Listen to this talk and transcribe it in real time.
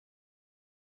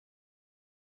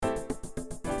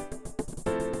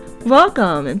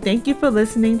Welcome, and thank you for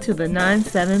listening to the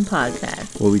 9-7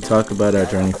 podcast. Where we talk about our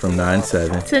journey from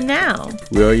 9-7 to now.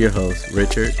 We are your hosts,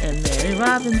 Richard and Mary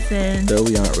Robinson. Though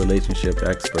we aren't relationship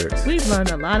experts, we've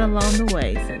learned a lot along the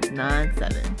way since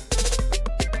 9-7.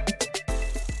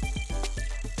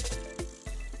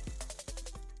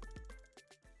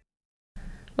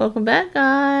 Welcome back,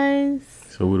 guys.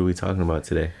 So what are we talking about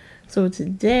today? So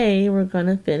today we're going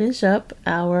to finish up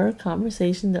our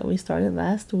conversation that we started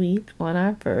last week on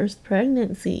our first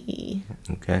pregnancy.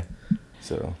 Okay.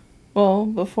 So. Well,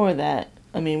 before that,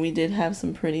 we did have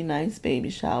some pretty nice baby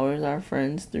showers. Our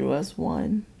friends threw us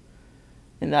one.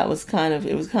 And that was kind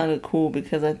of cool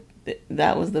because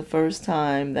that was the first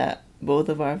time that both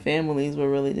of our families were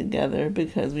really together,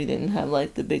 because we didn't have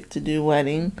like the big to-do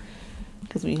wedding,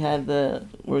 because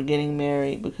we're getting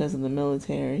married because of the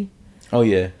military. Oh,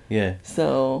 yeah.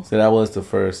 So that was the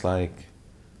first,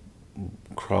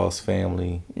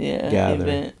 cross-family gathering.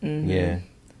 Event. Mm-hmm. Yeah.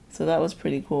 So that was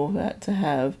pretty cool to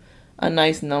have a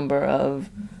nice number of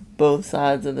both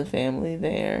sides of the family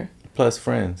there. Plus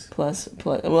friends.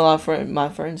 Well, my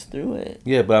friends threw it.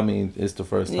 Yeah, but it's the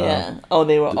first time. Yeah. Oh,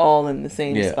 they were all in the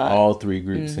same spot. Yeah, all three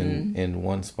groups in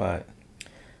one spot.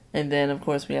 And then, of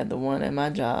course, we had the one at my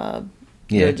job.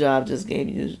 Yeah. Your job just gave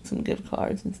you some gift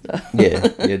cards and stuff. Yeah,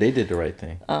 they did the right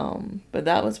thing. But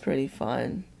that was pretty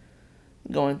fun,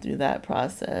 going through that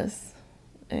process.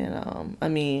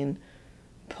 And,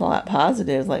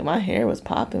 positives, like my hair was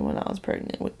popping when I was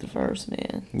pregnant with the first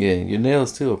man. Yeah, your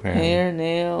nails too, apparently. Hair,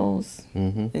 nails.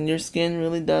 Mm-hmm. And your skin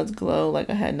really does glow. Like,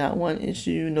 I had not one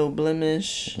issue, no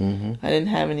blemish. Mm-hmm. I didn't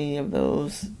have any of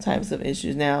those types of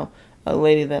issues. Now, a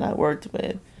lady that I worked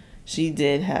with, she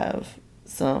did have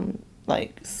some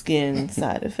skin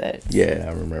side effects. Yeah,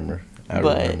 I remember.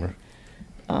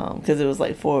 Because it was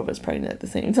 4 of us pregnant at the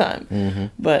same time. Mm-hmm.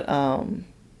 But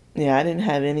yeah, I didn't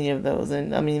have any of those.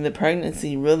 And the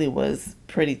pregnancy really was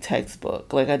pretty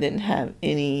textbook. I didn't have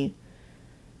anything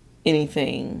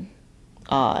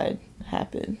odd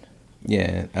happen.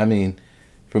 Yeah,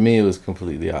 for me it was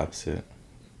completely opposite.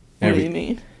 What do you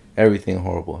mean? Everything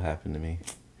horrible happened to me.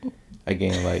 I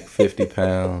gained 50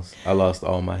 pounds. I lost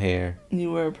all my hair.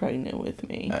 You were pregnant with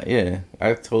me. Yeah,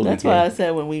 I totally. That's why I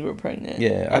said when we were pregnant.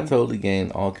 Yeah, I totally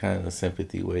gained all kinds of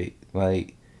sympathy weight.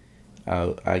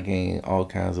 I gained all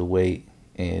kinds of weight,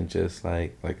 and just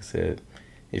like I said,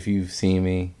 if you've seen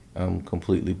me, I'm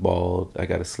completely bald. I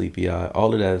got a sleepy eye.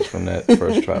 All of that is from that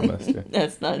first trimester.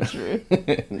 That's not true.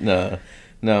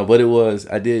 No, but it was.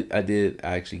 I did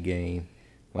actually gain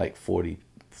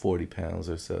 40 pounds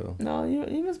or so. No,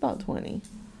 you was about 20.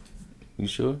 You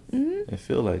sure? Mm-hmm. It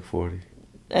feel like 40.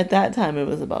 At that time, it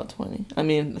was about 20.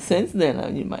 Since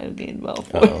then, you might have gained about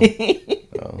 40.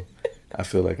 Oh. I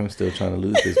feel like I'm still trying to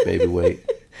lose this baby weight.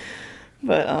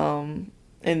 But, and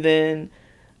then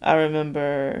I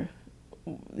remember,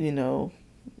 the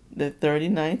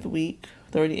 38th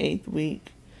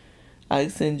week, I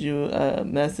sent you a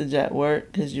message at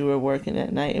work because you were working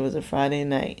at night. It was a Friday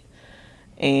night.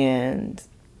 And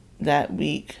that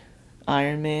week,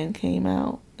 Iron Man came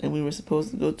out, and we were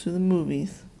supposed to go to the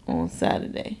movies on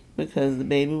Saturday because the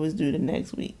baby was due the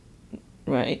next week,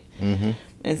 right? Mm-hmm.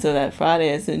 And so that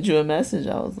Friday, I sent you a message.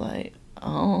 I was like, I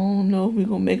don't know if we're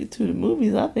gonna make it to the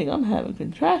movies. I think I'm having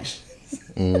contractions.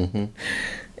 Mm-hmm.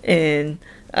 And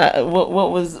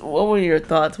what were your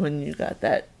thoughts when you got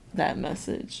that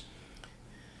message?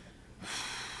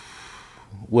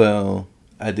 Well,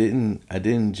 I didn't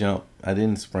jump. I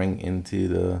didn't spring into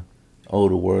the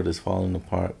world is falling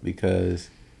apart, because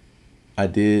I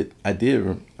do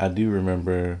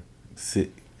remember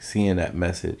seeing that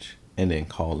message and then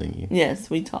calling you. Yes,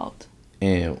 we talked.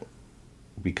 And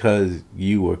because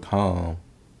you were calm,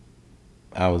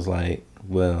 I was like,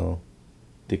 well,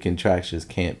 the contractions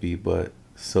can't be but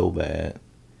so bad.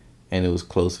 And it was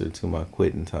closer to my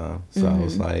quitting time. So I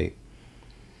was like,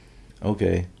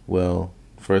 okay, well,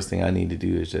 first thing I need to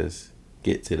do is just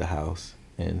get to the house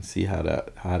and see how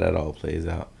that all plays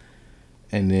out.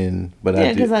 And then, but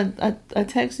yeah, because I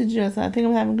texted you. I said, I think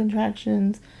I'm having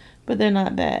contractions, but they're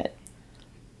not bad.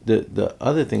 The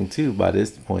other thing too, by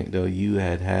this point though, you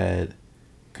had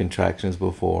contractions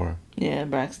before. Yeah,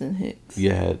 Braxton Hicks.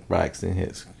 You had Braxton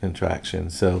Hicks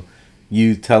contractions. So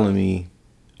you telling me,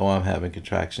 oh, I'm having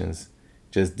contractions,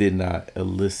 just did not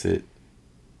elicit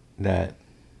that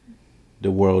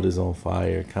the world is on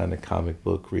fire kind of comic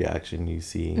book reaction you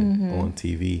see on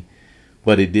TV.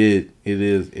 But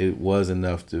it was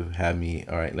enough to have me,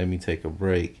 all right, let me take a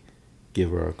break, give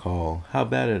her a call. How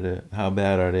bad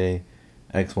are they?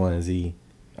 X, Y, and Z.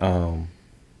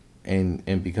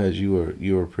 And because you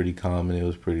were pretty calm and it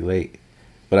was pretty late.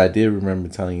 But I did remember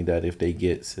telling you that if they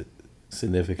get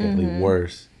significantly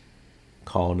worse,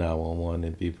 call 911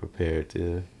 and be prepared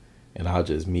to, and I'll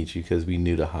just meet you because we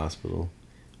knew the hospital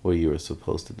where you were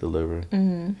supposed to deliver.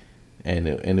 Mm-hmm. And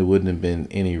it wouldn't have been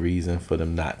any reason for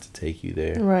them not to take you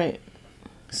there. Right.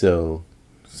 So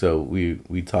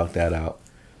we talked that out,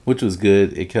 which was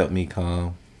good. It kept me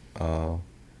calm. And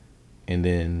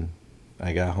then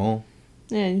I got home.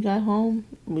 Yeah, you got home.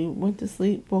 We went to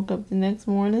sleep, woke up the next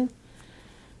morning.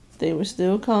 They were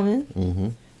still coming. Mm-hmm.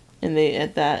 And they,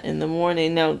 in the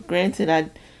morning, now granted,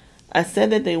 I said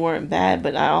that they weren't bad,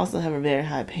 but I also have a very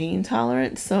high pain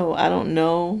tolerance, so I don't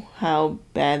know how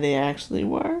bad they actually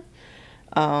were.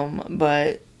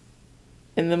 But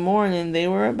in the morning, they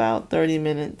were about 30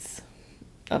 minutes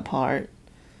apart.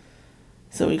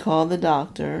 So we called the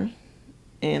doctor,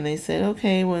 and they said,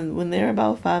 okay, when they're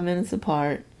about 5 minutes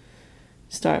apart,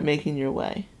 start making your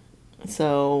way.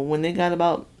 So when they got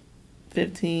about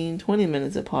 15, 20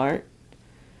 minutes apart,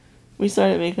 we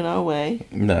started making our way.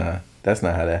 Nah, that's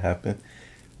not how that happened.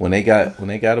 When they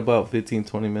got about 15,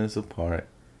 20 minutes apart,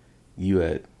 you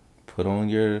had put on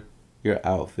your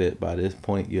outfit. By this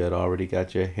point, you had already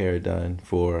got your hair done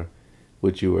for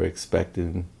what you were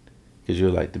expecting, because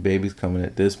you're like, the baby's coming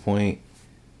at this point,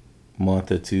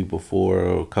 month or two before,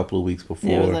 or a couple of weeks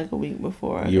before. Yeah, it was like a week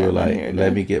before. You were like,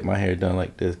 let me get my hair done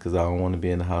like this because I don't want to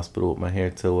be in the hospital with my hair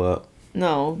toe up.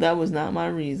 No, that was not my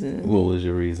reason. What was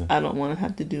your reason? I don't want to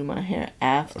have to do my hair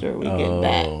after we get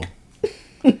back.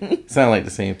 Sound like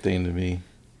the same thing to me.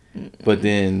 But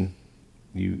then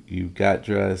you got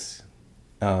dressed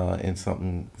in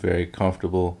something very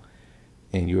comfortable,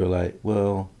 and you were like,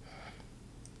 well,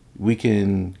 we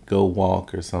can go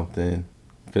walk or something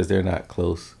because they're not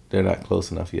close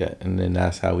enough yet. And then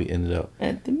that's how we ended up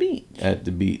at the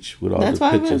beach. With all the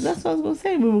pictures. That's what I was going to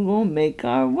say. We were going to make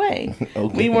our way.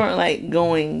 Okay. We weren't like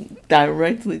going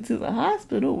directly to the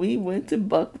hospital. We went to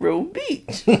Buckrow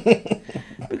Beach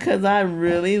because I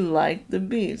really like the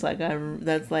beach.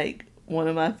 That's like one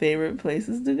of my favorite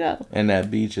places to go. And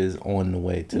that beach is on the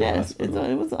way to the hospital.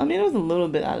 It was a little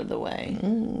bit out of the way.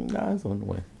 No, it's on the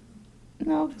way.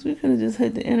 No, because we could have just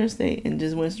hit the interstate and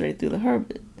just went straight through the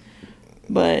Herbert.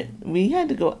 But we had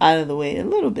to go out of the way a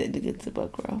little bit to get to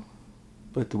Buckrow.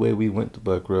 But the way we went to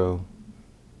Buckrow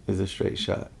is a straight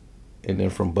shot. And then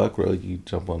from Buckrow, you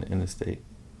jump on the interstate.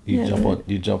 You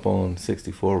jump on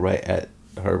 64 right at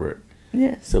Herbert.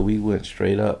 Yes. So we went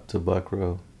straight up to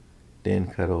Buckrow, then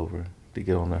cut over to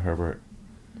get on the Herbert.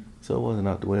 So it wasn't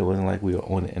out the way. It wasn't like we were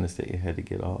on the interstate and had to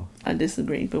get off. I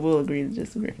disagree, but we'll agree to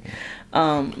disagree.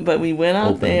 But we went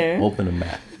out there. Open the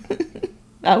map.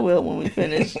 I will when we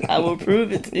finish. I will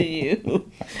prove it to you.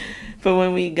 But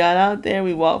when we got out there,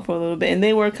 we walked for a little bit. And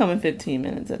they were coming 15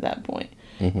 minutes at that point.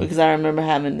 Mm-hmm. Because I remember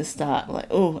having to stop. Like,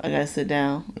 oh, I got to sit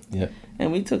down. Yep.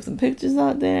 And we took some pictures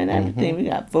out there and everything. Mm-hmm. We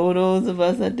got photos of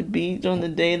us at the beach on the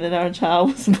day that our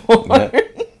child was born. Yep.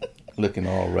 Looking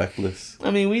all reckless.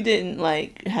 I mean, we didn't,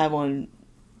 have on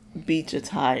beach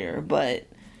attire. But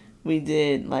we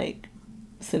did,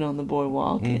 sit on the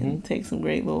boardwalk and take some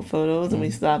great little photos. And we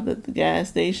stopped at the gas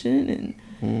station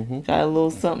and got a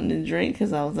little something to drink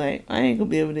because I was like, I ain't going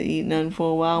to be able to eat nothing for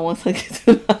a while once I get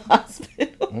to the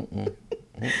hospital.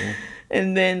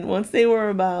 And then once they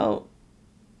were about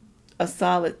a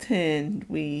solid 10,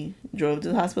 we drove to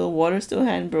the hospital. Water still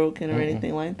hadn't broken or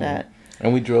anything like that.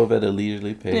 And we drove at a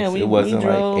leisurely pace. Yeah, it wasn't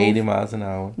like 80 miles an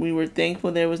hour. We were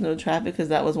thankful there was no traffic because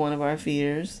that was one of our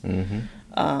fears.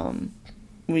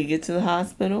 We get to the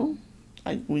hospital.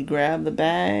 We grab the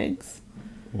bags.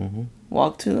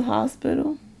 Walk to the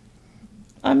hospital.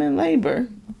 I'm in labor.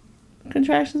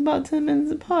 Contractions about 10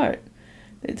 minutes apart.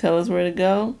 They tell us where to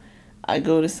go. I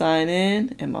go to sign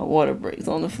in, and my water breaks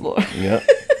on the floor. Yep.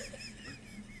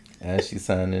 As she's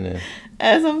signing in.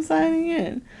 As I'm signing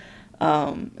in.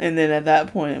 And then at that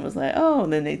point, it was like, oh,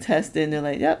 and then they tested, and they're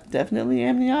like, yep, definitely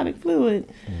amniotic fluid.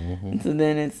 And so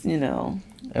then it's, And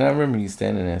I remember you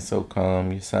standing there so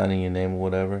calm, you're signing your name or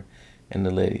whatever, and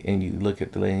you look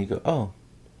at the lady and you go, oh,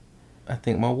 I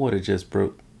think my water just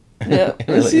broke. Yeah,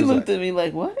 and she looked at me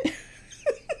like, what?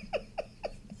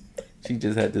 She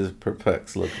just had this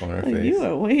perplexed look on her face. You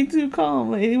are way too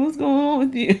calm, lady. What's going on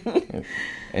with you?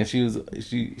 And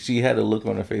she had a look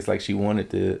on her face like she wanted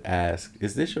to ask,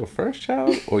 is this your first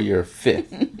child or your fifth?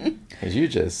 Because you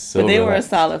just so But they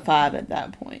relaxed. were a solid 5 at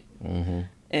that point.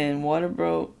 And water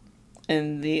broke.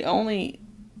 And the only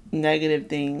negative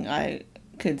thing I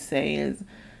could say is,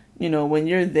 when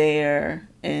you're there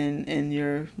and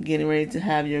you're getting ready to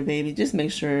have your baby, just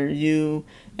make sure you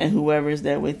and whoever's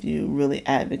there with you really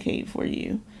advocate for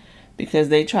you. Because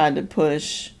they tried to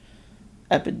push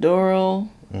epidural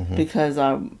because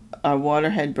our water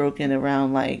had broken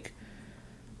around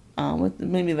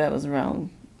Maybe that was around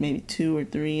maybe 2 or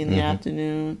 3 in the Mm-hmm.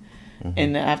 afternoon. Mm-hmm.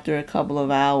 And after a couple of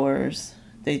hours,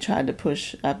 they tried to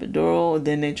push epidural.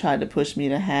 Then they tried to push me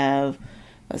to have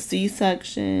a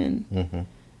C-section. Mm-hmm.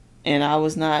 And I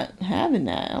was not having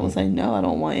that. I was like, no, I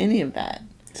don't want any of that.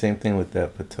 Same thing with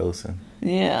that Pitocin.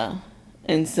 Yeah.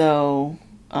 And so,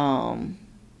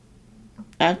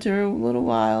 after a little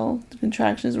while, the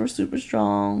contractions were super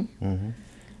strong. Mm-hmm.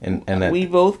 And that, we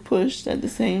both pushed at the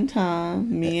same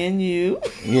time, me and you.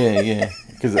 yeah.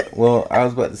 Because, well, I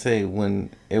was about to say,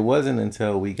 when it wasn't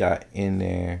until we got in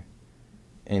there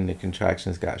and the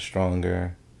contractions got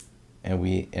stronger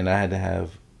and I had to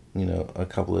have, a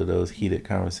couple of those heated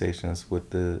conversations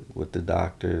with the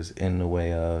doctors in the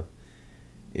way of,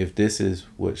 if this is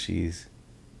what she's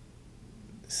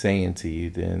saying to you,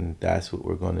 then that's what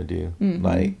we're going to do. Mm-hmm.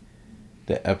 Like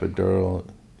the epidural,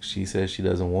 she says she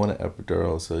doesn't want an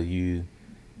epidural, so you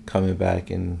coming back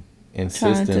and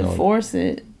insisting trying to on force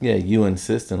it. Yeah, you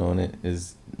insisting on it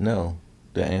is no.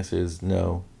 The answer is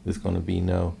no. It's going to be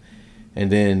no.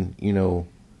 And then,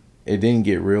 it didn't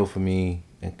get real for me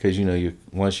because,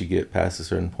 once you get past a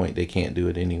certain point, they can't do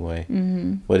it anyway.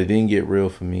 Mm-hmm. But it didn't get real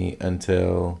for me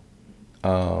until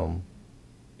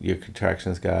your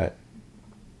contractions got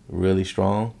really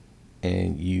strong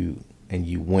and you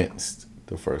winced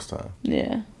the first time.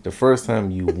 Yeah. The first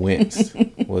time you winced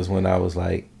was when I was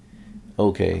like,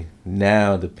 okay,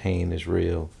 now the pain is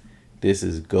real. This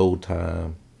is go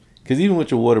time. Because even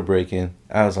with your water breaking,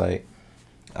 I was like,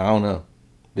 I don't know.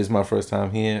 This is my first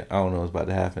time here. I don't know what's about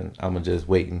to happen. I'm going to just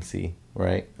wait and see,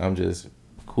 right? I'm just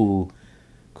cool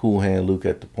hand Luke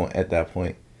at that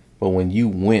point. But when you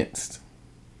winced,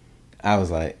 I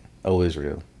was like, oh, it's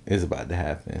real. It's about to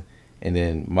happen. And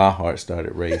then my heart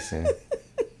started racing.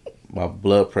 My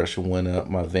blood pressure went up.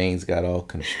 My veins got all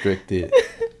constricted.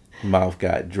 Mouth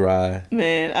got dry.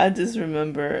 Man, I just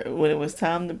remember when it was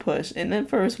time to push. And the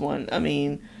first one, I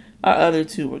mean, our other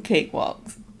two were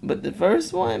cakewalks. But the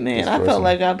first one, man, I felt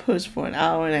like I pushed for an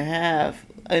hour and a half.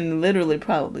 And literally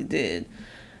probably did.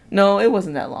 No, it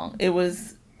wasn't that long. It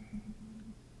was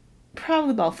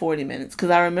probably about 40 minutes. Because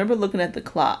I remember looking at the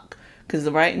clock. Because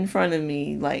right in front of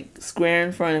me, like square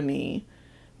in front of me,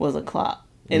 was a clock.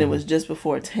 And it was just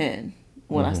before 10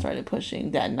 when I started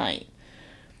pushing that night.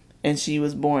 And she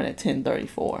was born at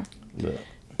 10:34. Yeah.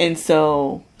 And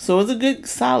so it was a good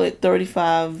solid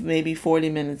 35, maybe 40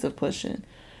 minutes of pushing.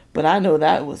 But I know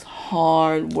that was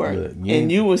hard work. Look,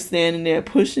 and you were standing there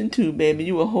pushing too, baby.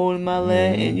 You were holding my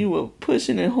leg and you were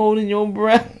pushing and holding your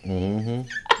breath.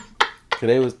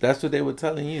 Mm-hmm. That's what they were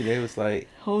telling you. They was like,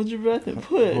 hold your breath and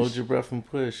push. Hold your breath and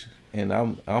push. And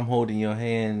I'm holding your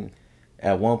hand.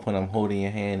 At one point, I'm holding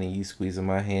your hand and you squeezing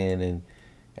my hand.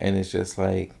 And it's just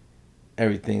like,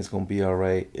 everything's going to be all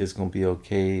right. It's going to be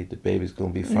okay. The baby's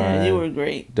going to be fine. Yeah, you were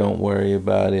great. Don't worry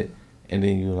about it. And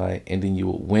then you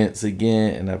would wince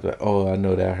again. And I'd be like, oh, I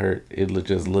know that hurt. It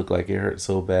just looked like it hurt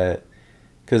so bad.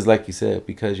 Because like you said,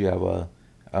 because you have a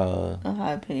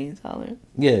high pain tolerance.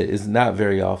 Yeah, it's not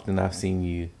very often I've seen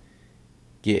you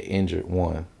get injured,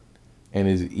 one. And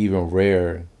it's even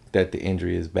rare that the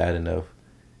injury is bad enough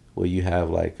where you have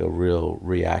like a real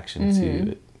reaction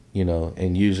to it,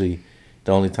 and usually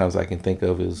the only times I can think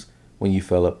of is when you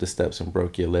fell up the steps and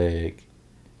broke your leg,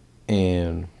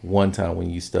 and one time when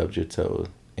you stubbed your toe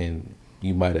and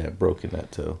you might have broken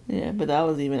that toe. Yeah, but that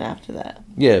was even after that.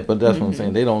 Yeah, but that's what I'm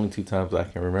saying. They're the only two times I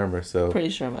can remember. So pretty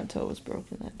sure my toe was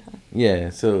broken that time.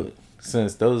 Yeah, so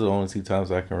since those are the only two times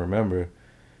I can remember,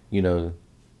 the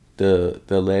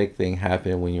leg thing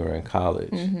happened when you were in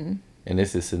college. Mm-hmm. And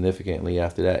this is significantly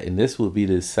after that. And this will be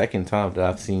the second time that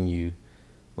I've seen you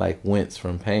like wince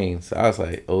from pain. So I was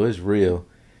like, oh, it's real.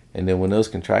 And then when those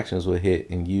contractions would hit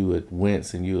and you would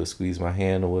wince and you would squeeze my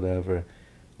hand or whatever,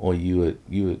 or you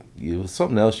would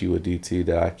something else you would do too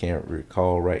that I can't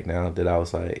recall right now, that I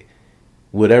was like,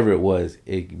 whatever it was,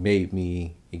 it gave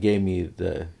me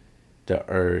the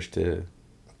urge to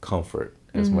comfort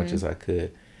as much as I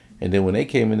could. And then when they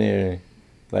came in there,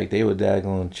 like they were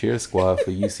daggone cheer squad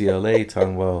for UCLA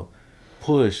talking about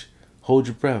push, hold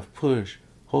your breath, push,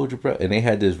 hold your breath. And they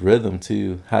had this rhythm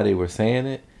too, how they were saying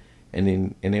it.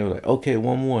 And they were like, okay,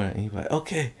 one more. And you're like,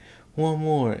 okay, one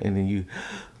more. And then you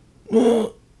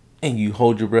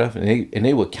hold your breath and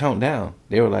they would count down.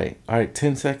 They were like, all right,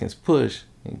 10 seconds, push.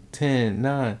 And 10,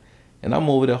 9. And I'm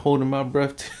over there holding my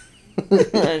breath too.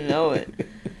 I know it.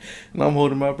 And I'm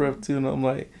holding my breath too. And I'm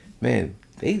like, man,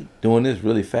 they doing this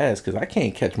really fast because I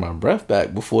can't catch my breath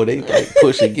back before they like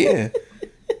push again.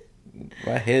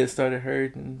 My head started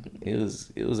hurting. It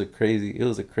was a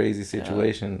crazy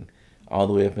situation. all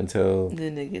the way up until.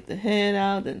 Then they get the head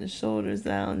out, then the shoulders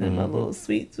down. Then my little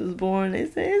Sweets was born. They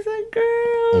say it's a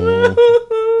girl.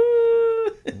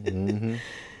 Mm-hmm.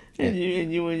 And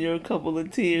you and your couple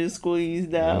of tears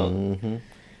squeezed out. Mm-hmm.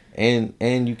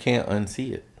 And you can't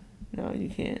unsee it. No, you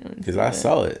can't. Because I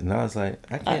saw it and I was like,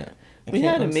 I can't. We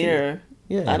had a mirror.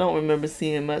 Yeah. I don't remember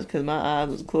seeing much because my eyes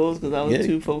was closed because I was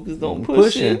too focused on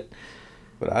pushing.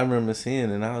 But I remember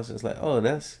seeing, and I was just like, "Oh,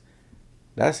 that's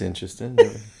interesting.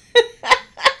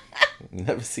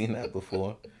 Never seen that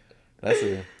before.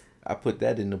 I put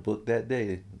that in the book that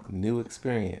day. New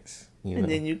experience. And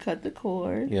then you cut the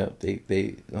cord. Yep.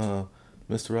 They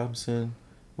Mr. Robinson,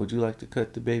 would you like to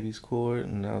cut the baby's cord?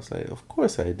 And I was like, of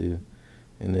course I do.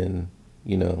 And then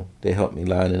they helped me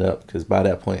line it up because by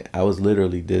that point I was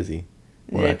literally dizzy.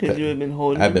 Yeah, because you had been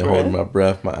holding. I've been holding my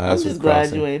breath. My eyes was crossing. I'm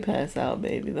just glad you ain't passed out,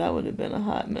 baby. That would have been a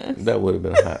hot mess. That would have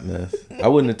been a hot mess. I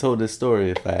wouldn't have told this story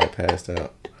if I had passed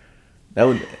out. That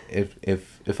would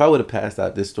if I would have passed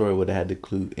out, this story would have had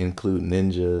to include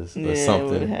ninjas or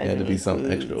something. It had to be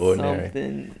something extraordinary.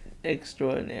 Something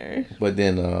extraordinary. But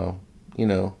then,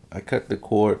 I cut the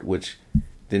cord, which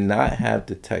did not have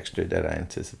the texture that I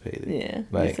anticipated. Yeah,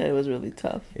 you said it was really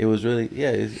tough. It was really,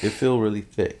 it felt really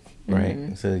thick.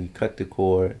 Right, so you cut the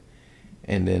cord,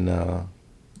 and then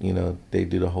they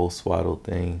do the whole swaddle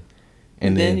thing,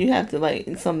 and then you have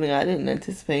to something I didn't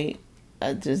anticipate.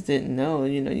 I just didn't know.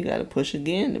 You got to push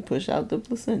again to push out the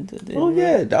placenta.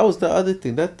 Yeah, that was the other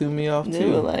thing that threw me off too. They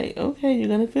were like, "Okay, you're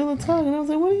gonna feel a tug," and I was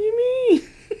like, "What do you mean?"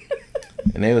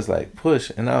 And they was like,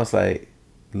 "Push," and I was like,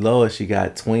 "Lord, she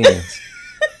got twins."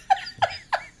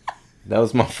 That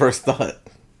was my first thought.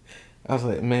 I was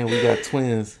like, "Man, we got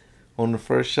twins." On the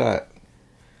first shot.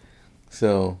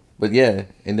 So, but yeah,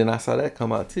 and then I saw that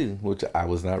come out too, which I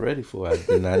was not ready for. I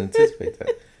did not anticipate that.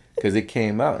 Because it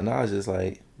came out and I was just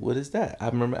like, what is that? I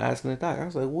remember asking the doc, I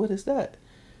was like, what is that?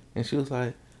 And she was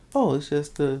like, oh, it's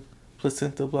just the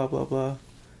placenta, blah, blah, blah.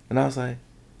 And I was like,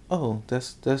 oh,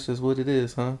 that's just what it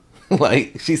is, huh?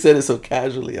 Like, she said it so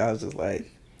casually. I was just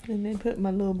like. And they put my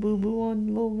little boo-boo on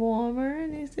the little warmer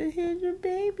and they said, here's your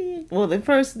baby. Well,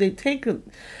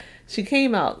 she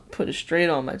came out, put it straight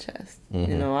on my chest.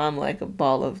 Mm-hmm. I'm like a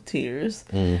ball of tears.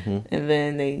 Mm-hmm. And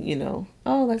then they,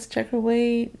 let's check her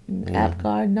weight,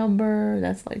 Apgar number.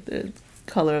 That's like the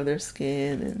color of their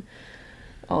skin and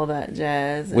all that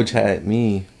jazz. Which had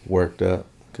me worked up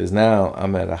because now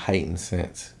I'm at a heightened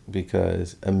sense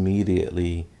because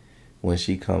immediately when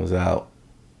she comes out,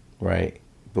 right,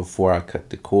 before I cut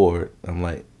the cord, I'm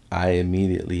like, I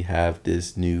immediately have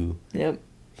this new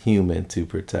human to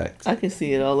protect. I can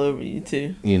see it all over you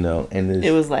too. And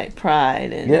it was like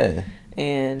pride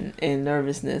and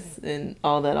nervousness and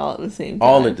all that all at the same time.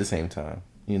 All at the same time.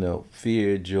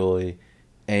 Fear, joy,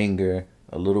 anger,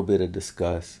 a little bit of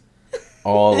disgust.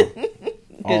 All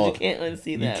because you can't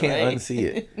unsee that. You can't unsee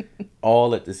it.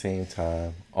 All at the same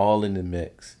time, all in the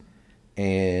mix.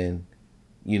 And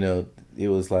it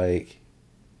was like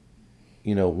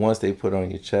once they put it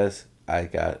on your chest, I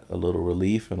got a little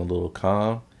relief and a little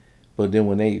calm. But then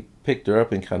when they picked her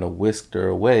up and kind of whisked her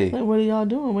away. Like, what are y'all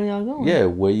doing? Where y'all going? Yeah,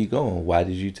 where you going? Why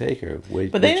did you take her?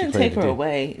 But they didn't take her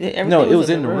away. No, it was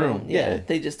in the room. Yeah.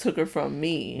 They just took her from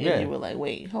me. And you were like,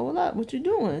 wait, hold up. What you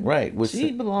doing? Right.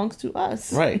 She belongs to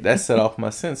us. Right. That set off my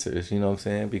sensors, you know what I'm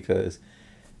saying? Because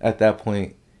at that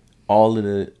point, all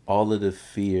of the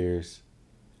fears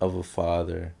of a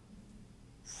father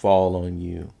fall on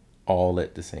you all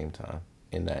at the same time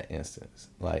in that instance.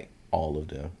 Like, all of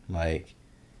them. Like,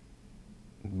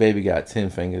 baby got 10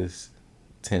 fingers,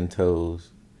 10 toes,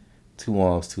 2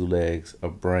 arms, 2 legs, a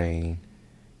brain.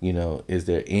 Is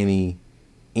there any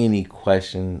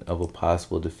question of a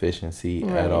possible deficiency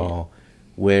at all?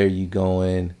 Where are you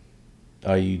going?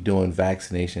 Are you doing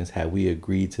vaccinations? Have we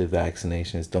agreed to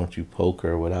vaccinations? Don't you poke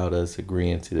her without us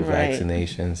agreeing to the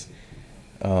vaccinations?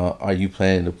 Are you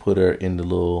planning to put her in the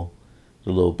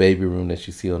little baby room that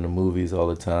you see on the movies all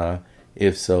the time?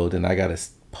 If so, then I gotta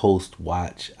post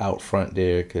watch out front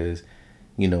there because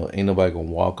ain't nobody gonna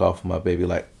walk off of my baby.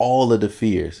 Like, all of the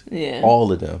fears,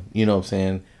 all of them, you know what I'm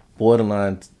saying,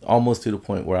 borderline almost to the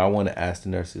point where I want to ask the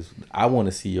nurses, I want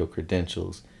to see your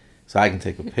credentials so I can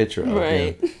take a picture of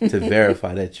them to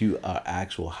verify that you are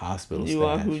actual hospital staff. You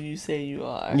are who you say you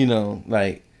are.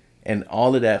 And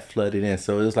all of that flooded in.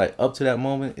 So it was like, up to that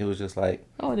moment, it was just like,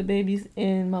 oh, the baby's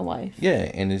and my wife.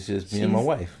 Yeah, and it's just me and my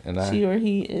wife. And she or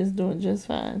he is doing just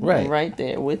fine. Right. Right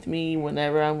there with me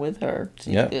whenever I'm with her.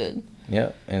 She's good.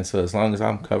 Yep. And so as long as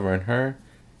I'm covering her,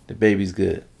 the baby's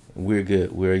good. We're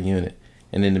good. We're a unit.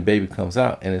 And then the baby comes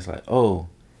out and it's like, oh,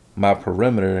 my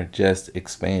perimeter just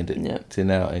expanded to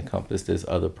now encompass this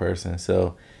other person.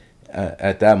 So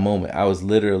at that moment, I was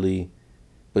literally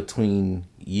between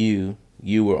you.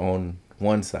 You were on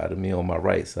one side of me, on my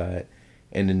right side,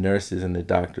 and the nurses and the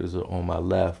doctors were on my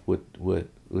left with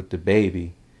the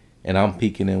baby, and I'm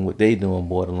peeking in what they doing,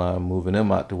 borderline moving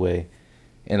them out the way,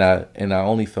 and I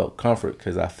only felt comfort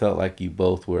because I felt like you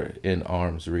both were in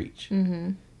arm's reach.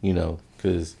 Mm-hmm. You know,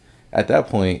 because at that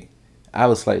point I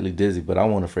was slightly dizzy, but I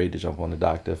wasn't afraid to jump on the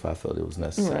doctor if I felt it was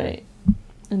necessary. Right.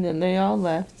 And then they all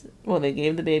left. Well, they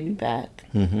gave the baby back.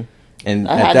 Mm-hmm. And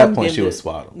I at had that them point, give she was the-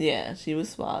 swaddled. Yeah, she was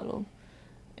swaddled.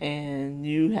 And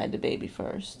you had the baby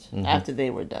 1st. Mhm. After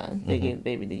they were done, they Mhm. gave the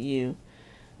baby to you.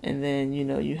 And then,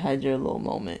 you had your little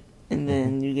moment. And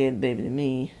then you gave the baby to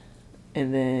me.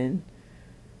 And then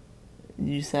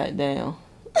you sat down.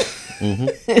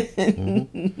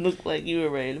 Mm-hmm. Looked like you were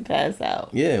ready to pass out.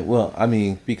 Yeah, well, I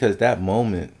mean, because that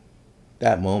moment,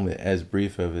 as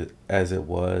brief of it as it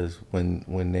was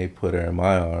when they put her in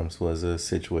my arms, was a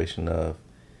situation of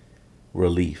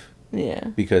relief. Yeah.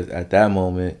 Because at that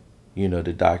moment,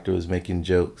 the doctor was making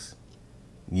jokes.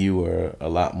 You were a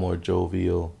lot more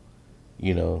jovial.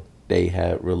 They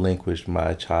had relinquished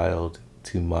my child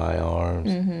to my arms.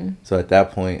 Mm-hmm. So at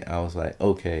that point, I was like,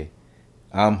 okay,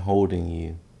 I'm holding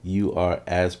you. You are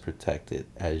as protected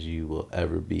as you will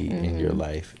ever be in your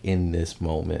life in this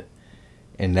moment.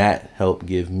 And that helped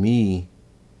give me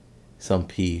some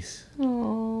peace.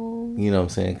 Oh. You know what I'm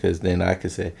saying? Because then I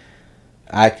could say,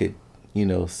 I could,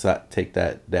 take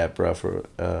that breath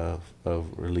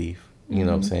of relief. You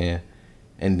know what I'm saying?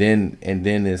 And then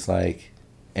it's like,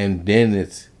 and then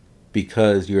it's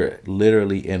because you're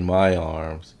literally in my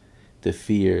arms, the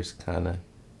fears kind of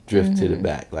drift to the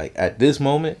back. Like at this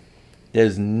moment,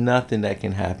 there's nothing that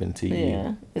can happen to you.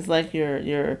 Yeah. It's like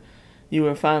you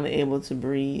were finally able to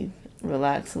breathe,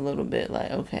 relax a little bit.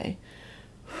 Like, okay.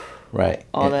 Right.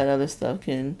 All that other stuff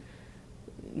can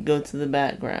go to the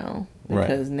background.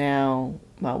 Because now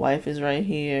my wife is right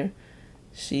here.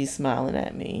 She's smiling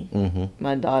at me. Mm-hmm.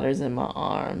 My daughter's in my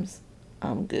arms.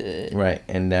 I'm good. Right.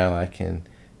 And now I can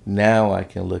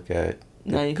look at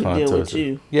the now you can deal with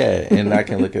you. Yeah, and I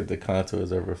can look at the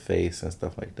contours of her face and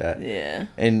stuff like that. Yeah.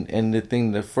 And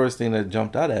the first thing that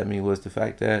jumped out at me was the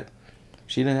fact that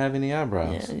she didn't have any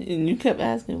eyebrows. Yeah. And you kept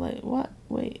asking, like, what?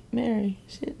 Wait, Mary,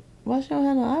 shit, why she don't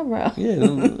have no eyebrows?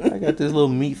 Yeah, I got this little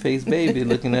meat-faced baby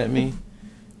looking at me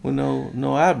with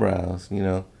no eyebrows,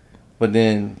 But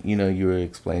then, you were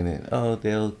explaining, oh,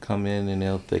 they'll come in and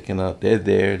they'll thicken up.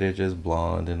 They're just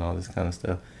blonde and all this kind of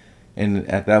stuff. And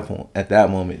at that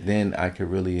moment, then I could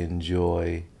really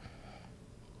enjoy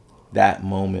that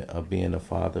moment of being a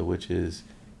father, which is,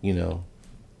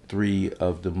 3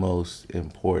 of the most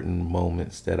important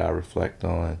moments that I reflect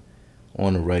on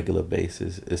a regular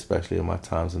basis, especially in my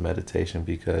times of meditation,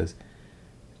 because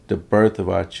the birth of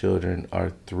our children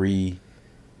are 3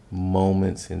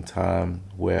 moments in time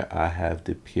where I have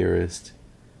the purest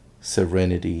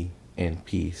serenity and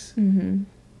peace in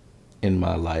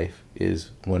my life.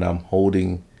 Is when I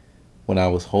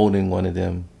was holding one of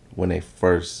them when they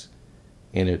first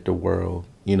entered the world.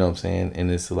 You know what I'm saying?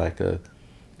 And it's like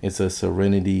it's a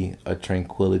serenity, a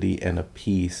tranquility, and a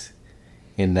peace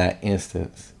in that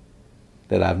instance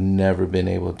that I've never been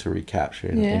able to recapture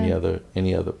in any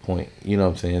other point. You know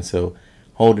what I'm saying? So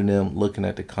holding them, looking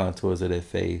at the contours of their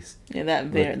face. Yeah,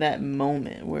 that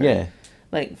moment where,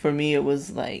 like, for me, it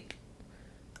was like,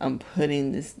 I'm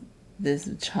putting this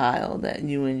child that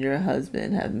you and your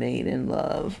husband have made in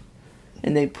love,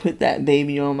 and they put that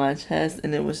baby on my chest,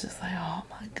 and it was just like, oh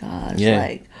my gosh,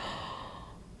 like,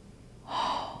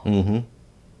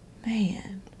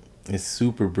 man. It's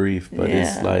super brief, but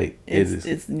it's like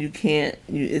it's you can't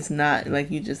it's not,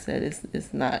 like you just said,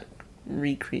 it's not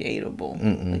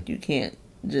recreatable. Like, you can't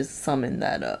just summon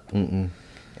that up. And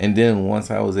then once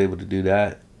I was able to do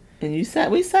that, and we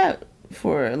sat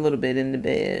for a little bit in the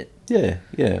bed.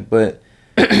 Yeah, but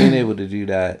being able to do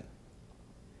that,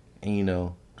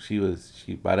 and she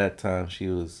by that time she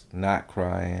was not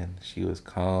crying, she was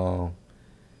calm,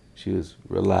 she was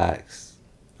relaxed.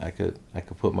 I could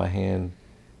put my hand,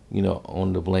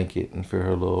 on the blanket and feel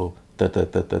her little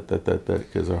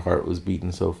because her heart was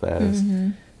beating so fast.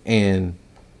 And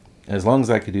as long as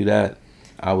I could do that,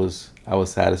 I was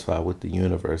satisfied with the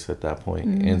universe at that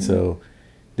point. And so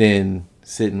then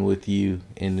sitting with you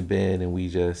in the bed and we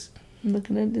just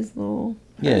looking at this little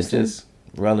person. Just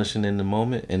relishing in the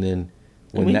moment. And then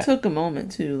when we took a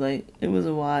moment too, like, it was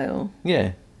a while.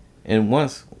 And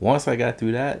once I got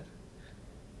through that,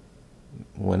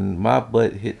 when my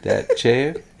butt hit that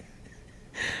chair.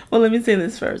 Well, let me say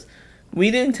this first.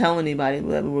 We didn't tell anybody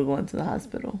that we were going to the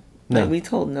hospital. No. Like, we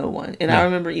told no one. And I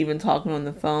remember even talking on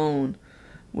the phone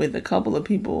with a couple of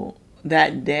people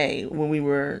that day when we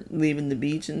were leaving the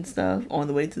beach and stuff, on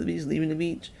the way to the beach, leaving the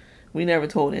beach, we never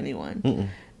told anyone. Mm-mm.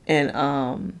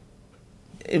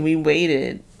 And we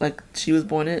waited, like she was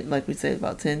born at, like we said,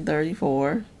 about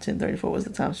 10:34. 10:34 was the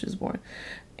time she was born.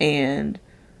 And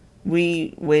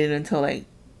we waited until like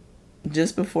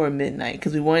just before midnight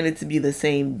because we wanted it to be the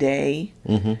same day.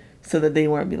 Mm-hmm. So that they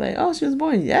weren't be like, oh, she was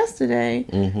born yesterday.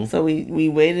 Mm-hmm. So we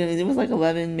waited, and it was like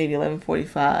 11, maybe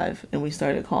 11:45, and we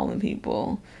started calling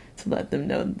people to let them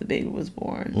know that the baby was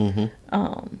born.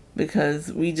 Mm-hmm.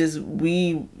 Because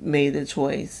we made the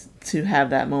choice to have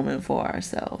that moment for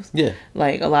ourselves. Yeah.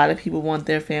 Like, a lot of people want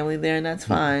their family there, and that's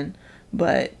fine.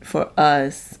 But for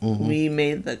us, Mm-hmm. we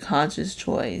made the conscious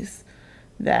choice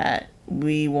that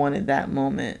we wanted that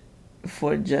moment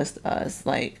for just us.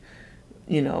 Like,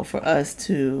 you know, for us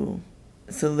to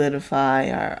solidify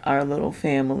our little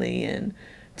family and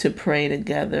to pray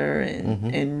together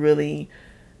and really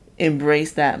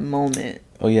embrace that moment.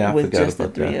 Oh yeah, I with forgot just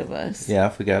about the three that. of us. Yeah, I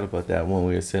forgot about that. When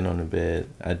we were sitting on the bed,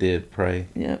 I did pray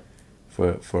Yep.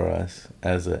 for us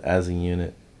as a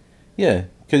unit. Yeah,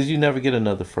 because you never get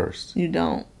another first. You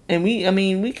don't. And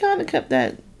we kind of kept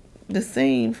that the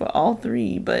same for all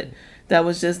three, but that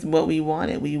was just what we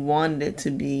wanted. We wanted it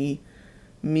to be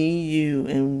me, you,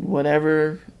 and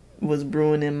whatever was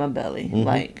brewing in my belly. Mm-hmm.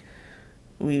 Like,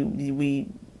 we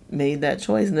made that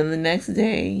choice. And then the next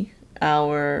day,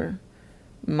 our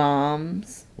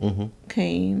moms Mm-hmm.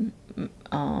 came.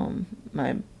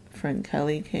 My friend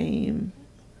Kelly came.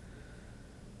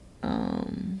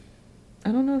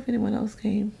 I don't know if anyone else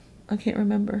came. I can't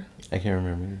remember. I can't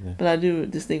remember either. But I do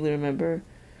distinctly remember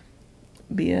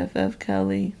BFF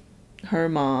Kelly, her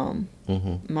mom,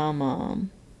 Mm-hmm. my mom,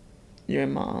 your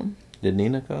mom. Did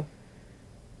Nina come?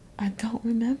 I don't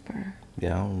remember.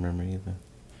 Yeah, I don't remember either.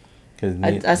 Cause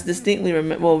I distinctly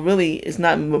remember. Well, really, it's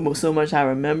not so much I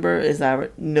remember as I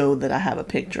know that I have a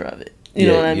picture of it. You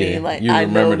know what I mean? Like, You I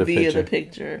know remember via the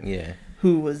picture Yeah.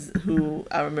 who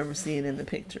I remember seeing in the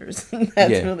pictures.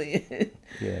 That's really it.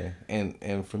 Yeah,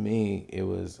 and for me, it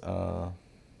was,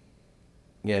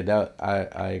 that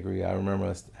I agree. I remember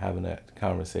us having that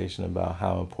conversation about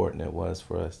how important it was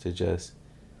for us to just,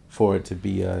 for it to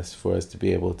be us, for us to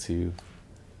be able to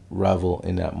revel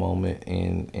in that moment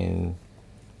and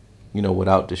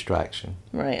without distraction.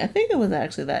 Right. I think it was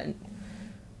actually that.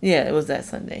 Yeah, it was that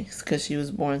Sunday because she was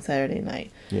born Saturday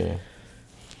night. Yeah.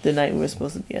 The night we were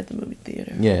supposed to be at the movie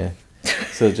theater. Yeah.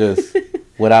 So just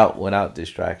without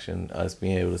distraction, us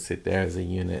being able to sit there as a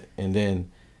unit, and then,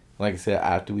 like I said,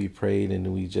 after we prayed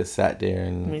and we just sat there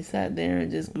and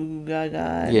just goo goo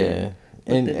gaga. Yeah.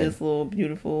 And this little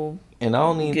beautiful. And I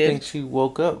don't even gift. think she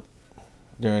woke up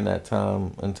during that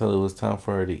time until it was time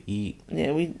for her to eat.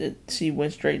 Yeah, she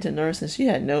went straight to nursing. She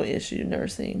had no issue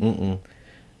nursing.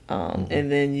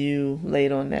 And then you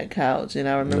laid on that couch, and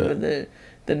I remember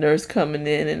the nurse coming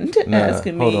in and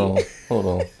asking me. Hold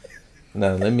on.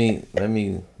 Now let me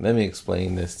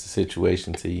explain this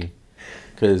situation to you,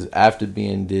 because after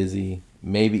being dizzy,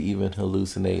 maybe even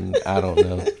hallucinating, I don't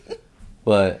know,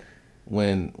 but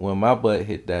when my butt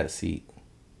hit that seat,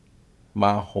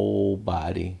 my whole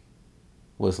body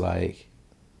was like,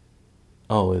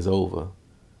 oh, it's over.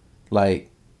 Like,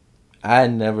 I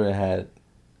never had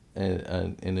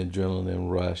an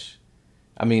adrenaline rush.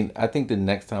 I mean, I think the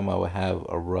next time I would have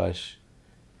a rush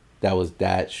that was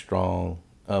that strong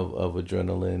of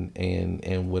adrenaline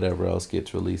and whatever else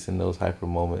gets released in those hyper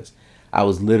moments, I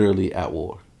was literally at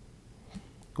war.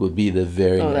 Would be the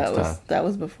very next time. That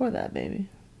was before that, baby.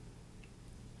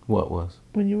 What was?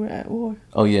 When you were at war.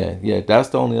 Oh, yeah. That's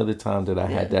the only other time that I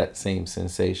had that same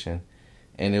sensation.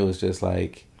 And it was just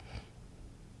like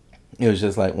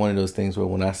one of those things where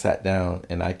when I sat down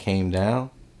and I came down.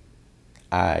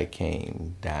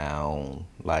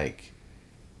 Like,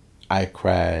 I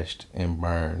crashed and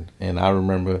burned. And I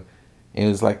remember it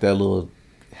was like that little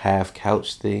half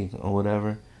couch thing or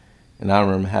whatever. And I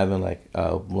remember having like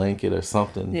a blanket or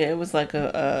something. Yeah, it was like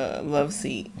a love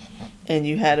seat. And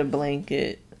you had a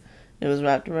blanket. It was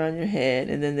wrapped around your head.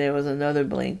 And then there was another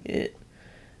blanket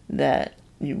that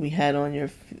we had on your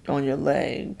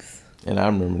legs. And I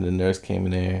remember the nurse came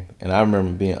in there, and I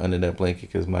remember being under that blanket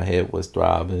because my head was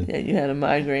throbbing. Yeah, you had a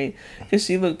migraine. Because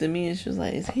she looked at me and she was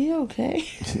like, is he okay?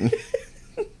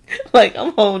 Like,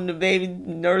 I'm holding the baby,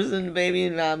 nursing the baby,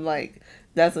 and I'm like,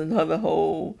 that's another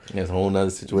whole... It's a whole nother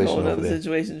situation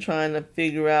situation trying to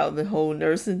figure out the whole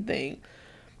nursing thing.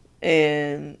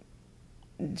 And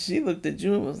she looked at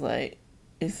you and was like,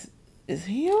 is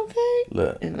he okay?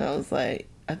 Look. And I was like,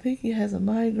 I think he has a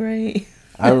migraine.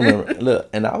 I remember,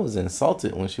 and I was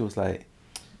insulted when she was like,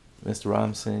 Mr.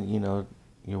 Robinson,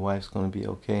 your wife's going to be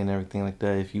okay and everything like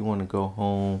that. If you want to go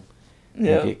home and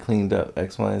get cleaned up,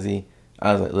 X, Y, and Z.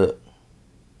 I was like, look,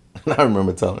 and I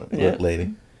remember telling her, look,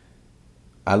 lady,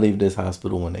 I leave this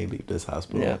hospital when they leave this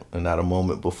hospital, and not a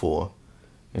moment before.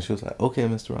 And she was like, okay,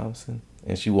 Mr. Robinson.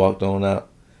 And she walked on out.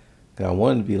 I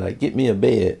wanted to be like, get me a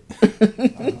bed.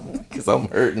 Because I'm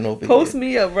hurting over Post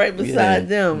me up right beside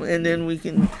them, and then you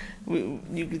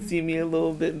can see me a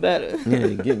little bit better. Yeah,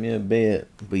 get me a bed.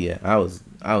 But yeah, I was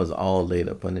all laid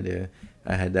up under there.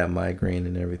 I had that migraine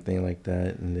and everything like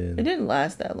that, and then it didn't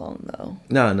last that long though.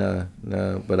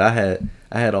 No. But I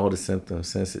had all the symptoms,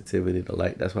 sensitivity to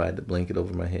light. That's why I had the blanket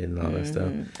over my head and all that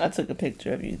stuff. I took a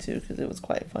picture of you too because it was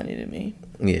quite funny to me.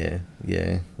 Yeah.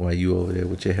 While you over there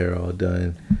with your hair all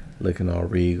done, looking all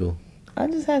regal. I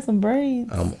just had some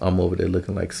braids. I'm over there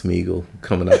looking like Smeagol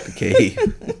coming out the cave.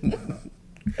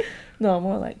 No,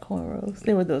 more like cornrows.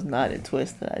 They were those knotted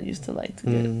twists that I used to like to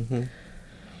get. Mm-hmm.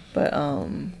 But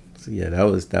So yeah,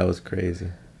 that was crazy.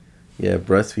 Yeah,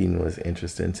 breastfeeding was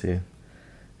interesting too.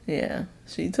 Yeah,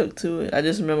 she took to it. I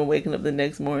just remember waking up the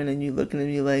next morning and you looking at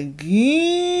me like,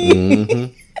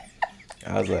 mm-hmm.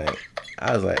 I was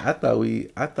like, I thought we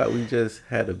just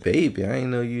had a baby. I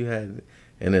didn't know you had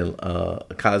a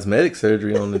cosmetic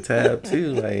surgery on the tab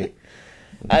too. Like,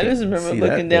 I just remember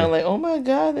looking down like, oh my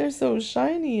God, they're so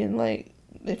shiny and like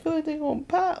they feel like they're gonna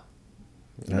pop.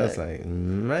 I was like,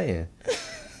 man,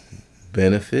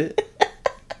 benefit.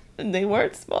 They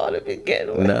weren't small to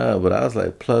begin with. Nah, but I was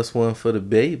like, +1 for the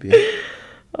baby.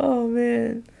 Oh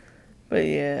man. But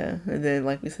yeah, and then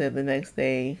like we said, the next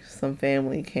day some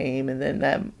family came, and then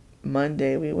that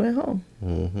Monday we went home.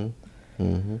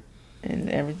 And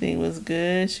everything was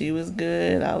good. She was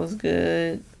good. I was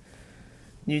good.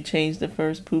 You changed the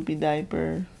first poopy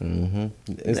diaper.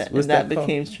 That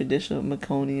became traditional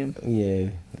meconium.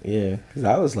 Yeah. Because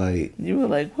I was like, you were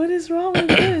like, what is wrong with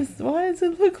this? Why does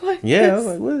it look like this? Yeah, I was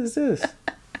like, what is this?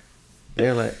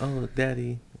 They're like, oh,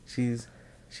 Daddy, she's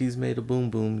made a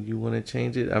boom boom. You want to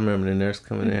change it? I remember the nurse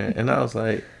coming there, and I was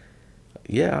like,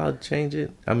 yeah, I'll change it.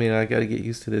 I mean, I got to get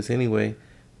used to this anyway.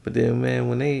 But then, man,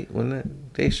 when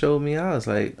they showed me, I was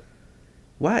like,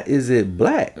 why is it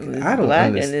black? I don't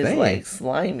understand. And it's like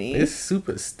slimy. It's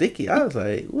super sticky. I was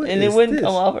like, what and is it wouldn't this?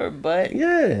 come off her butt.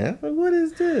 Yeah. Like, what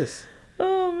is this?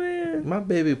 Oh, man. My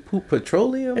baby poop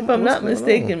petroleum? If I'm not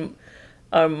mistaken,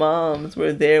 our moms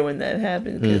were there when that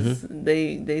happened because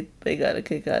they got a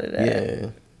kick out of that. Yeah.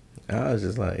 I was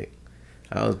just like,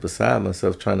 I was beside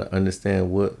myself trying to understand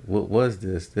what was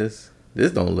this? This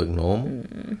don't look normal.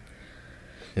 Mm-hmm.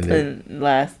 And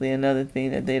lastly, another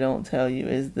thing that they don't tell you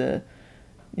is the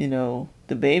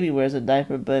baby wears a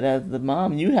diaper, but as the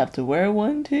mom, you have to wear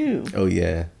one too. Oh,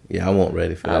 yeah. Yeah, I wasn't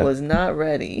ready for that. I was not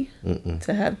ready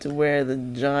to have to wear the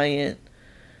giant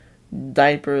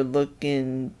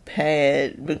diaper-looking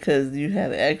pad because you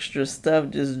have extra stuff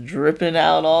just dripping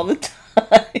out all the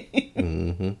time.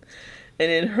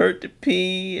 And it hurt to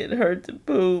pee, it hurt to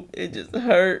poop, it just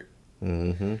hurt.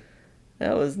 That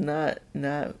was not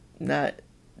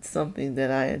something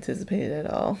that I anticipated at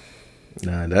all.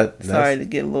 Nah, that's sorry to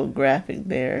get a little graphic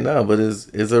there. No, but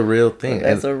it's a real thing.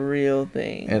 That's a real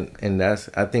thing. And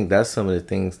I think that's some of the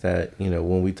things that,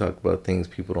 when we talk about things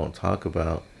people don't talk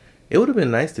about, it would have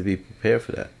been nice to be prepared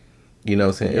for that. You know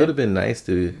what I'm saying? Yeah. It would have been nice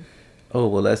to,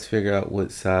 let's figure out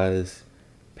what size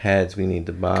pads we need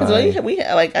to buy. Because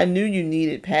I knew you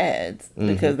needed pads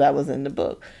because that was in the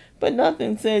book. But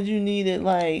nothing said you needed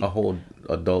like a whole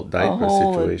adult diaper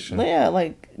situation. Yeah,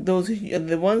 like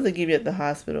the ones they give you at the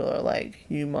hospital are like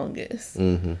humongous.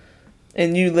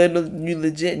 And you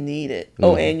legit need it.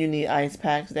 Oh, and you need ice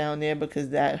packs down there because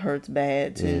that hurts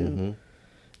bad too.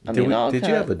 Did you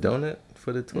have a donut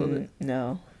for the toilet?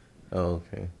 No. Oh,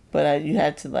 okay. But you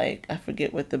had to I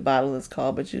forget what the bottle is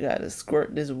called, but you got to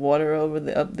squirt this water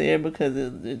up there because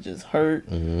it just hurt.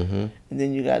 And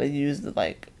then you got to use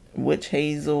the witch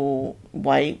hazel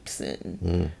wipes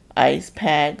and ice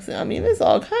packs. I mean, there's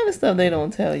all kind of stuff they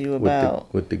don't tell you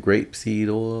about. With the grapeseed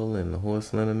oil and the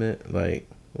horse liniment,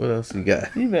 what else you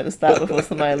got? You better stop before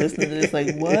somebody listening to this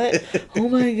what? Oh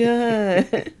my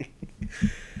God.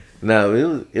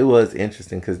 No, it was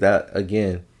interesting because that,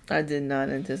 again, I did not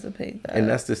anticipate that. And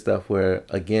that's the stuff where,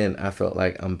 again, I felt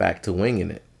like I'm back to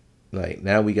winging it.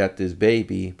 Now we got this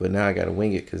baby, but now I got to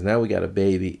wing it because now we got a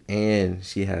baby and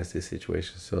she has this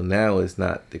situation. So now it's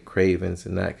not the cravings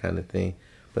and that kind of thing.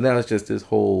 But now it's just this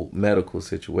whole medical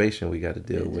situation we got to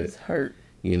deal with. It's hurt.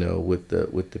 With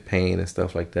the pain and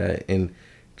stuff like that. And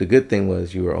the good thing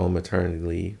was you were on maternity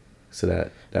leave. So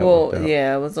that worked out.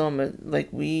 Yeah, I was on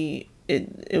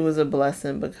it was a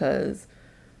blessing because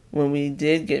when we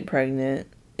did get pregnant,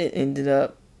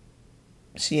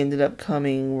 she ended up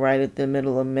coming right at the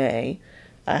middle of May.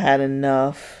 I had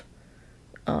enough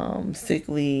sick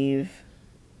leave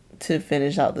to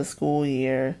finish out the school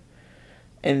year,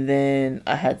 and then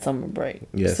I had summer break.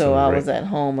 Yeah, so summer I break. was at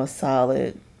home a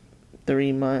solid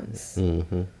 3 months,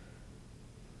 Mm-hmm.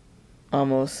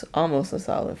 almost a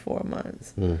solid 4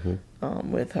 months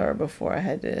Mm-hmm. with her before I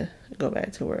had to go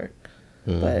back to work.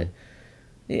 Mm-hmm. But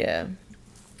yeah,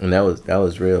 And that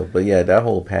was real. But yeah, that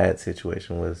whole pad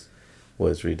situation was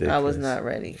ridiculous. I was not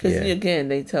ready because Yeah. again,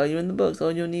 they tell you in the books, oh,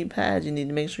 you'll need pads. You need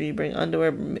to make sure you bring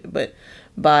underwear, but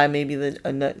buy maybe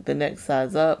the next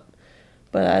size up.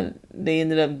 But they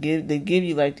ended up they give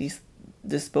you like these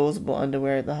disposable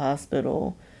underwear at the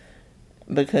hospital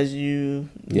because you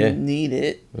Yeah. need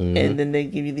it, Mm-hmm. and then they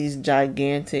give you these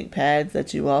gigantic pads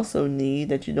that you also need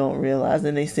that you don't realize,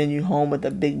 and they send you home with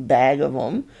a big bag of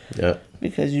them Yep.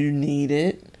 because you need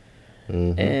it.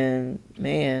 Mm-hmm. And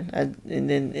man, and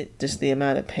then just the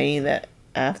amount of pain that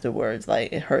afterwards,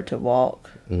 like it hurt to walk.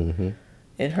 Mm-hmm.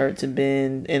 It hurt to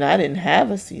bend, and I didn't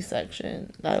have a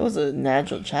C-section. That was a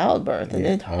natural childbirth, and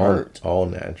it hurt. All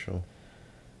natural.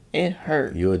 It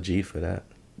hurt. You're a G for that.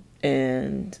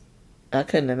 And I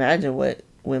couldn't imagine what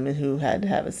women who had to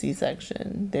have a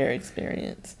C-section, their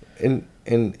experience.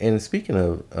 And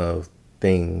speaking of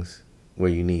things where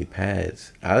you need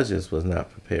pads, I just was not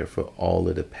prepared for all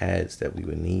of the pads that we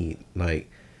would need.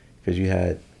 Like, because you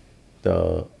had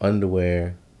the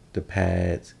underwear, the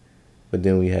pads, but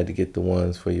then we had to get the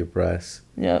ones for your breasts.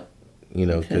 Yep. You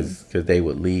know, because they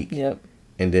would leak. Yep.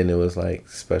 And then it was like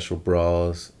special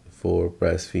bras for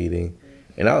breastfeeding.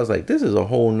 And I was like, this is a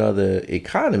whole nother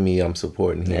economy I'm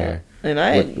supporting here. Yeah. And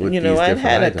I, with I'd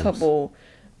had items.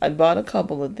 I'd bought a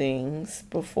couple of things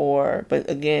before, but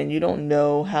again, you don't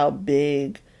know how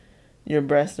big your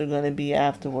breasts are going to be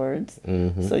afterwards.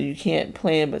 Mm-hmm. So you can't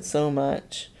plan but so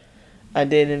much. I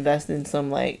did invest in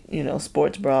some like,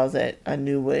 sports bras that I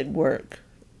knew would work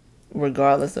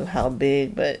regardless of how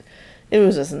big, but it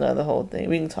was just another whole thing.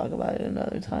 We can talk about it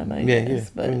another time, I guess. Yeah,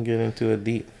 But we can get into it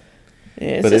deep.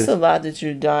 Yeah, it's a lot that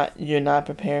you're not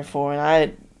prepared for,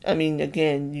 and I mean,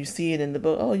 again, you see it in the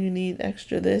book. Oh, you need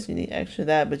extra this, you need extra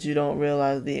that, but you don't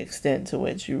realize the extent to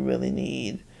which you really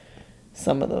need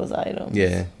some of those items.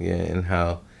 Yeah, and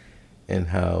how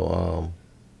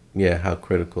how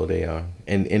critical they are,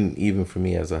 and even for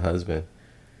me as a husband,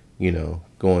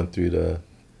 going through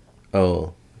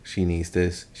she needs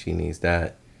this, she needs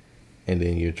that, and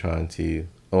then you're trying to,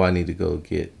 I need to go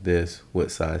get this. What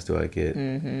size do I get?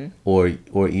 Mm-hmm.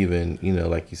 Or even,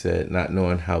 like you said, not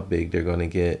knowing how big they're going to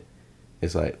get.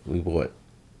 It's like we bought,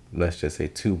 let's just say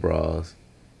 2 bras,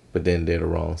 but then they're the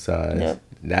wrong size. Yep.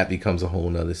 That becomes a whole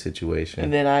nother situation.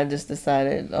 And then I just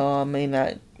decided,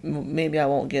 maybe I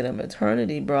won't get a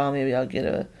maternity bra. Maybe I'll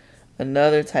get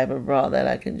another type of bra that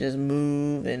I can just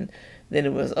move. And then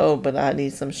it was, but I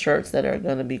need some shirts that are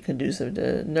going to be conducive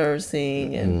to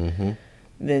nursing. And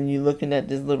Mm-hmm. then you looking at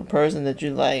this little person that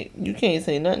you like, you can't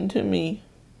say nothing to me.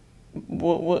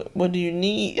 What do you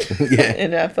need? Yeah.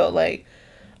 And I felt like,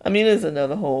 it's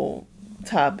another whole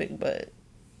topic, but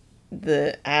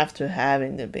the after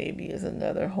having the baby is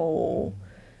another whole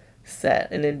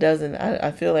set, and it doesn't.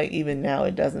 I feel like even now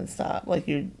it doesn't stop. Like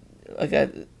I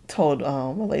told a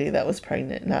lady that was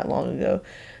pregnant not long ago,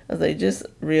 I was like, just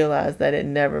realize that it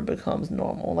never becomes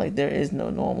normal. Like there is no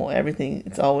normal. Everything,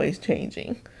 it's always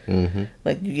changing. Mm-hmm.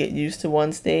 Like you get used to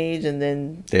one stage, and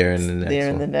then they're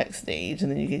in the next stage,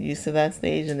 and then you get used to that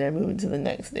stage, and they're moving to the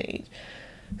next stage.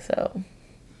 So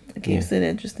it keeps it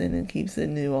interesting and keeps it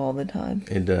new all the time.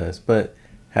 It does. But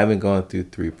having gone through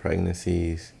 3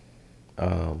 pregnancies,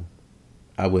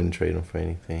 I wouldn't trade them for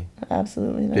anything.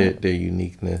 Absolutely not. Their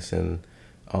uniqueness and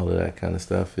all of that kind of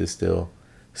stuff is still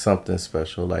something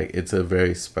special. Like it's a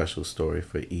very special story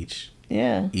for each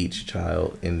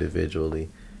child individually.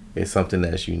 It's something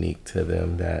that's unique to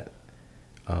them that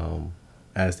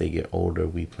as they get older,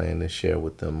 we plan to share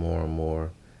with them more and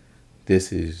more.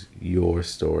 This is your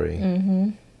story. Mm-hmm.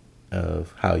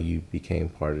 Of how you became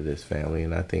part of this family,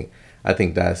 and I think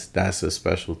that's a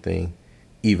special thing,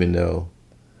 even though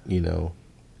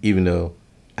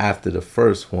after the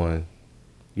first one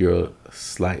you're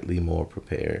slightly more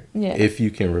prepared, if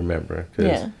you can remember,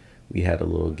 because we had a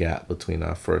little gap between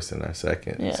our first and our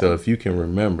second. So if you can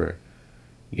remember,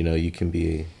 you can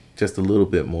be just a little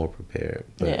bit more prepared.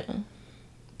 But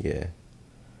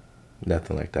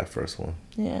nothing like that first one.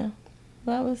 That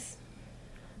was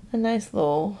a nice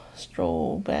little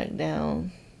stroll back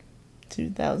down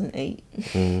 2008.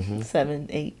 Mm-hmm. 7,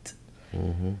 8.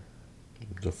 Mm-hmm.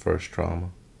 The first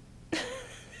trauma.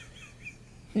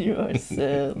 You are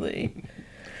silly.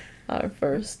 Our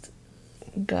first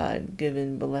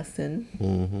God-given blessing.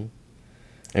 Mm-hmm.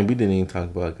 And we didn't even talk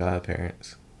about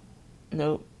godparents.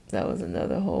 Nope. That was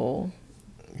another whole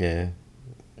Yeah,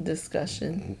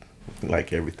 discussion.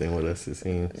 like everything with us, it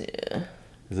seems. Yeah.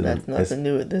 It's That's nothing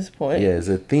new at this point. Yeah, there's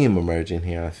a theme emerging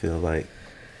here, I feel like.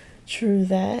 True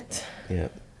that. Yeah.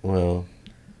 Well,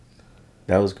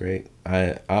 that was great.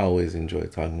 I always enjoy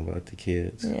talking about the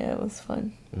kids. Yeah, it was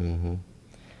fun. Mm-hmm.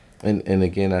 And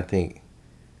again, I think,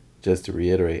 just to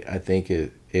reiterate, I think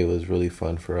it was really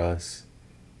fun for us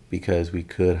because we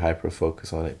could hyper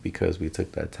focus on it because we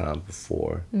took that time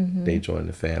before they joined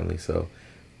the family. So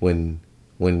when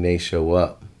they show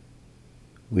up,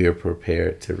 we are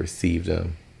prepared to receive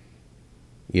them.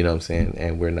 You know what I'm saying?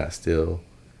 And we're not still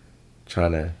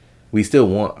we still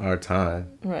want our time.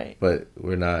 Right. But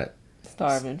we're not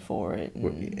starving for it.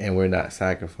 And we're not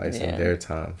sacrificing their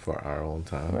time for our own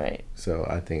time. Right. So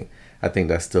I think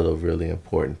that's still a really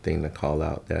important thing to call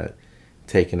out, that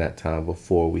taking that time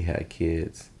before we had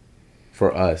kids,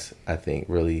 for us, I think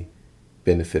really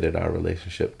benefited our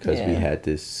relationship because we had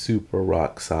this super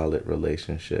rock solid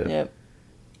relationship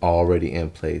already in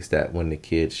place that when the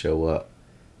kids show up,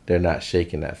 they're not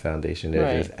shaking that foundation.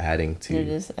 They're just adding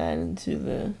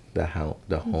to the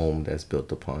home that's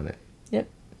built upon it. Yep.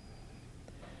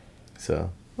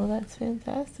 So. Well, that's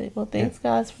fantastic. Well, thanks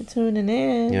guys for tuning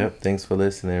in. Yep. Thanks for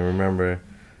listening. Remember,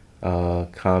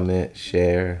 comment,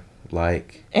 share,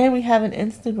 like. And we have an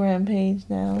Instagram page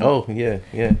now. Oh, yeah.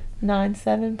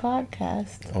 97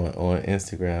 Podcast. On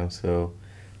Instagram. So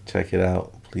check it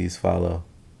out. Please follow.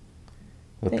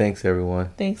 Well, thanks everyone.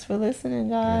 Thanks for listening,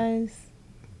 guys. Yeah.